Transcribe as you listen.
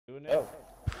Oh.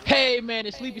 Hey man,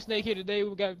 it's Sleepy Snake here today.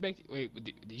 We got back. Wait,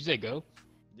 did you say go?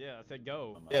 Yeah, I said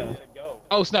go. Yeah. I said go.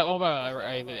 Oh snap! Oh my!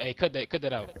 Hey, cut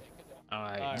that out. All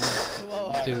right.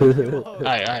 All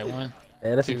Alright, one.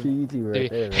 Hey, that's a Two, QET right three.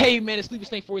 there. Man. Hey man, it's Sleepy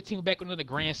Snake 14 back with another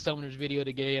Grand Summoners video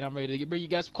today, and I'm ready to bring you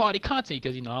guys some quality content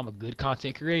because you know I'm a good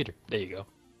content creator. There you go.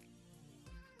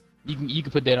 You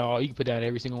can put that all. You can put that in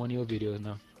every single one of your videos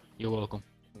now. You're welcome.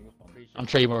 I'm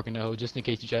trademarking though, just in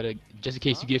case you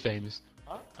you get famous.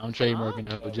 I'm trademarking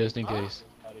though, just in case.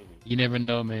 You never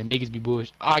know, man. Niggas be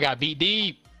bush. Oh, I got beat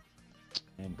deep,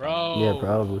 bro. Yeah,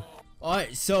 probably.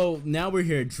 Alright, so now we're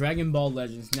here, Dragon Ball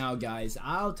Legends. Now guys,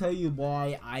 I'll tell you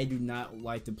why I do not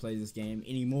like to play this game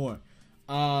anymore.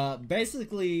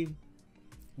 Basically,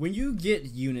 when you get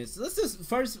units,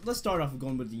 let's start off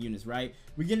going with the units, right?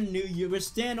 We're getting we're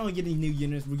staying on getting new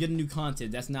units, we're getting new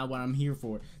content. That's not what I'm here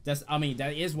for. That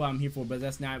is what I'm here for, but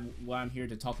that's not what I'm here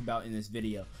to talk about in this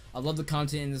video. I love the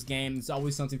content in this game. It's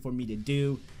always something for me to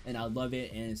do, and I love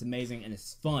it, and it's amazing, and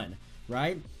it's fun,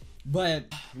 right? But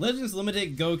Legends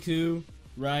Limited Goku,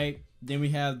 right? Then we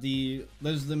have the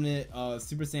Legends Limited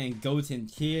Super Saiyan Goten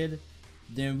Kid.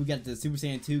 Then we got the Super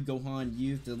Saiyan 2 Gohan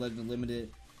Youth, the Legends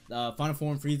Limited Final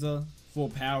Form Frieza, full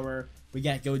power. We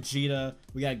got Gogeta,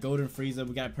 we got Golden Frieza,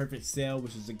 we got Perfect Cell,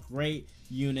 which is a great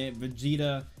unit.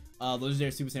 Vegeta,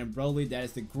 Legendary Super Saiyan Broly, that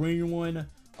is the green one.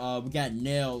 We got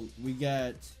Nail, we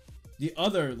got the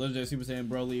other Legendary Super Saiyan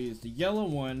Broly is the yellow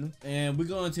one. And we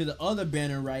go into the other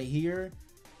banner right here.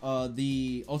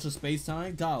 The Ultra Space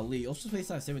Time. Golly, Ultra Space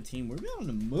Time 17. We're on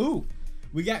the move.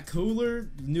 We got Cooler.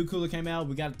 The new Cooler came out.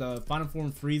 We got the Final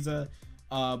Form Frieza.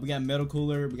 We got Metal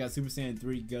Cooler. We got Super Saiyan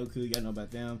 3 Goku. You gotta know about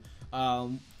them.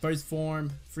 First Form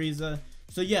Frieza.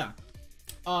 So yeah,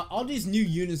 all these new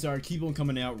units are keep on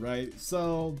coming out, right?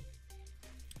 So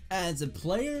as a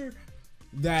player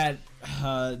that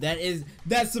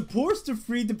supports the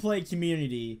free-to-play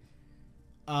community,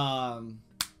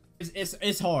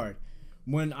 it's hard.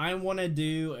 When I want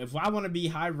to if I want to be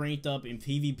high ranked up in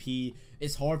PvP,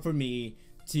 it's hard for me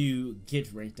to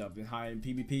get ranked up in high in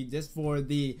PvP just for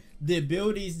the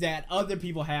abilities that other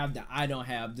people have that I don't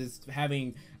have. Just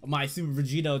having my Super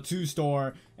Vegito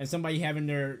 2-star and somebody having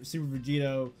their Super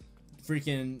Vegito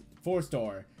freaking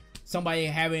 4-star. Somebody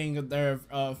having their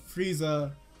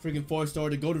Frieza freaking 4-star,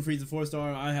 the Golden Frieza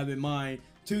 4-star, I have in mine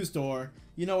 2-star.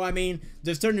 You know what I mean?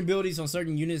 There's certain abilities on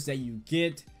certain units that you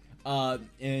get. And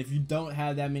if you don't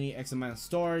have that many X amount of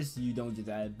stars, you don't get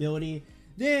that ability.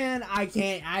 Then I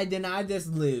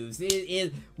just lose.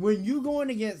 When you going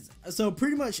against, so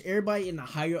pretty much everybody in the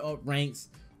higher up ranks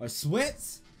are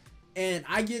sweats, and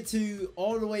I get to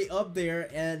all the way up there,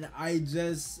 and I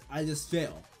just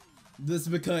fail. This is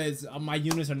because my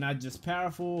units are not just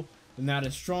powerful, they're not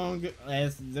as strong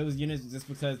as those units, just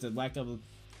because of the lack of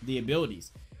the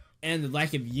abilities. And the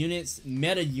lack of units,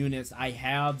 meta units I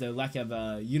have, the lack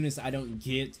of units I don't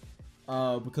get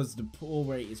because the pull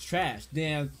rate is trash.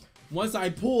 Then once I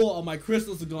pull, all my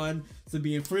crystals are gone. So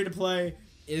being free to play,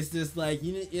 it's just like,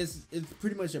 it's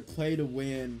pretty much a play to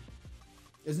win.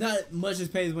 It's not much as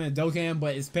pay to win in Dokkan,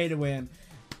 but it's pay to win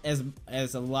as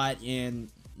a lot in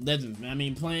Legends. I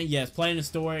mean, playing the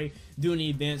story, doing the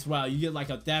events. Wow, you get like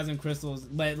 1,000 crystals,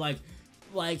 but like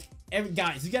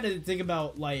guys, you got to think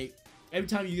about like. Every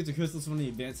time you get the crystals from the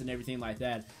events and everything like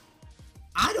that,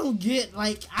 I don't get,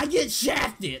 like, I get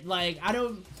shafted. Like, I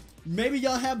don't, maybe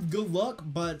y'all have good luck,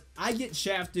 but I get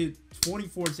shafted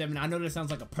 24/7. I know that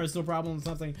sounds like a personal problem or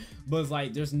something, but it's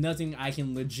like, there's nothing I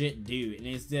can legit do. And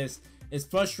it's just, it's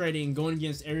frustrating going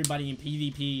against everybody in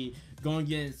PvP, going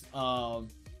against all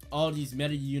these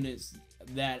meta units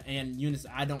and units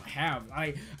I don't have.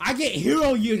 I get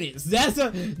hero units. That's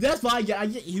why I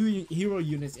get hero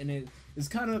units, and it's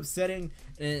kind of upsetting,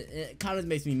 and it kind of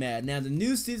makes me mad. Now the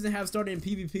new season have started in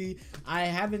PvP.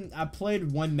 I played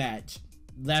one match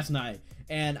last night,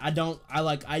 and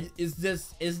it's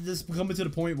just coming to the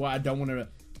point where I don't want to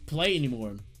play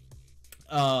anymore.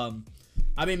 I've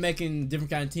been making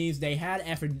different kind of teams. They had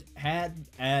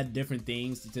add different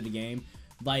things to the game,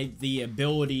 like the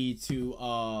ability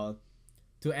to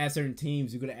add certain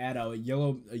teams. You could add a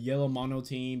yellow mono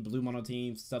team, blue mono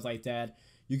team, stuff like that.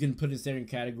 You can put in certain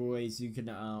categories. You can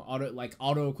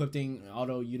auto equipping,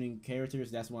 auto unit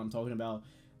characters. That's what I'm talking about.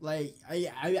 Like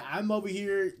I'm over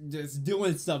here just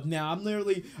doing stuff now. I'm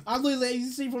literally as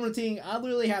you see from the team, I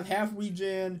literally have half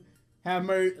regen, have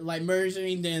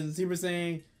merging, then Super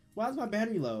Saiyan. Why is my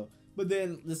battery low? But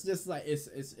then it's just like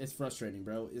it's frustrating,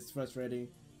 bro. It's frustrating.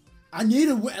 I need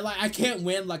to win. Like I can't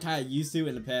win like I used to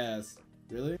in the past.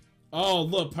 Really? Oh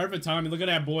look, perfect timing. Look at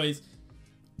that, boys.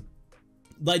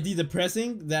 Like the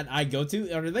depressing that I go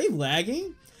to, are they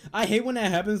lagging? I hate when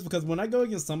that happens because when I go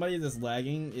against somebody that's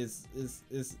lagging, it's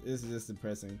just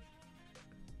depressing.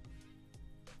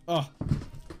 Oh,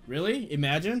 really?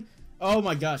 Imagine. Oh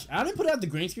my gosh, I didn't put out the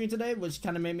green screen today, which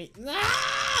kind of made me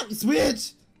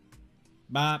switch.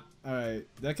 Bop. All right,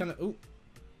 that kind of. Ooh.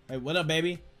 Hey, what up,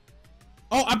 baby?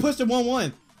 Oh, I pushed a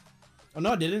 1-1. Oh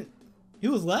no, I didn't. He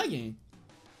was lagging.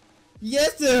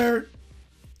 Yes, sir.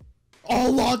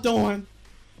 All locked on.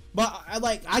 But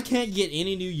I can't get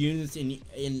any new units in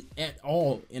at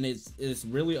all, and it's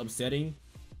really upsetting.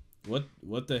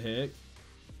 What the heck?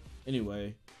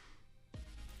 Anyway,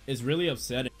 it's really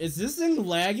upsetting. Is this thing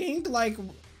lagging? Like,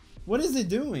 what is it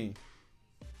doing?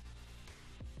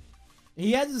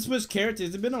 He had to switch characters.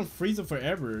 It's been on Frieza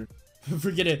forever.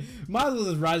 Forget it. Might as well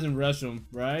just rise and rush him,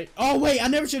 right? Oh wait, I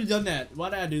never should have done that. Why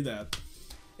did I do that?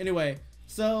 Anyway,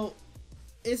 so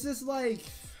it's just like,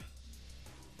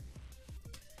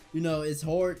 you know, it's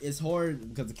hard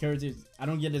because the characters, I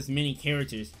don't get as many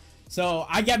characters. So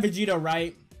I got Vegeta,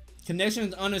 right?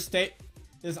 Connection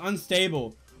is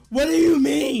unstable. What do you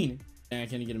mean? I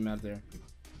can't get him out there.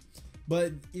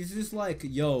 But it's just like,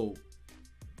 yo,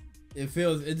 it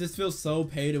just feels so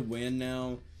pay to win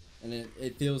now, and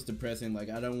it feels depressing. Like,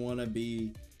 I don't want to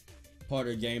be part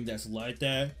of a game that's like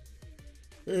that.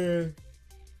 It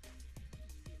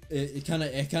kind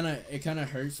of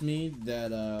hurts me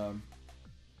that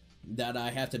that I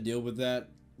have to deal with that,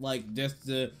 like, just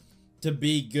to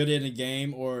be good in a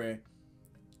game or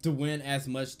to win as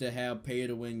much to have pay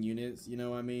to win units, you know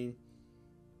what I mean?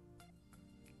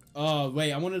 Oh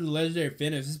wait, I wanted the legendary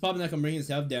finish. This is probably not gonna bring his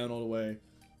health down all the way.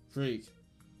 Freak.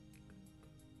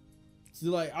 So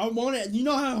like, I want it. You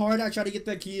know how hard I tried to get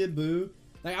that Kid Buu?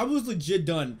 Like, I was legit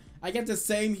done. I got the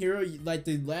same hero, like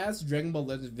the last Dragon Ball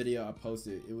Legends video I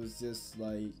posted. It was just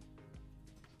like,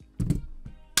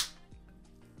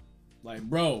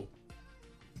 bro,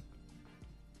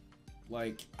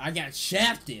 like, I got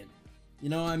shafted. You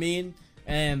know what I mean?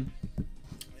 And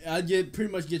I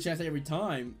pretty much get shafted every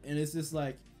time, and it's just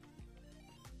like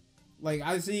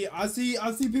I see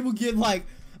people get like,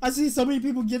 I see so many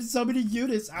people get so many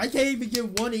units. I can't even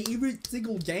get one in every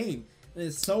single game, and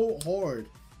it's so hard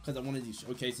because I want to do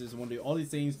showcases, I want to do all these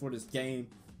things for this game,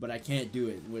 but I can't do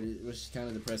it, which is kind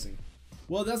of depressing.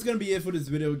 Well, that's gonna be it for this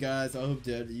video, guys. I hope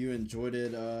that you enjoyed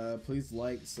it. Please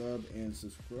like, sub, and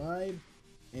subscribe,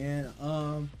 and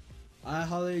I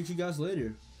holler at you guys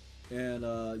later.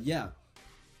 And yeah,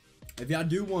 if y'all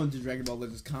do want to do Dragon Ball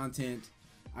Legends content,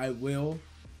 I will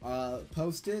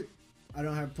post it. I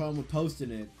don't have a problem with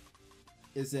posting it.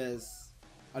 It says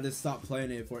I just stopped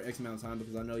playing it for X amount of time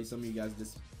because I know some of you guys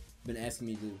just been asking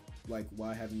me to, like,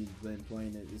 why haven't you been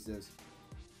playing it? It's just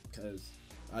because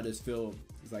I just feel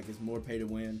it's like it's more pay to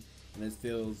win, and it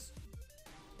feels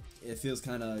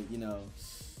kind of, you know,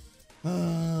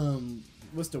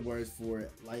 what's the word for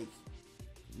it? Like,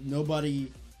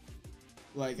 nobody,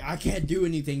 like, I can't do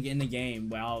anything in the game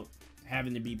without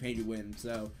having to be paid to win.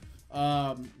 So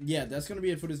yeah, that's gonna be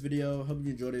it for this video. Hope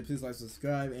you enjoyed it. Please like,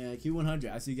 subscribe, and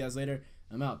Q100. I'll see you guys later.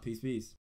 I'm out. Peace.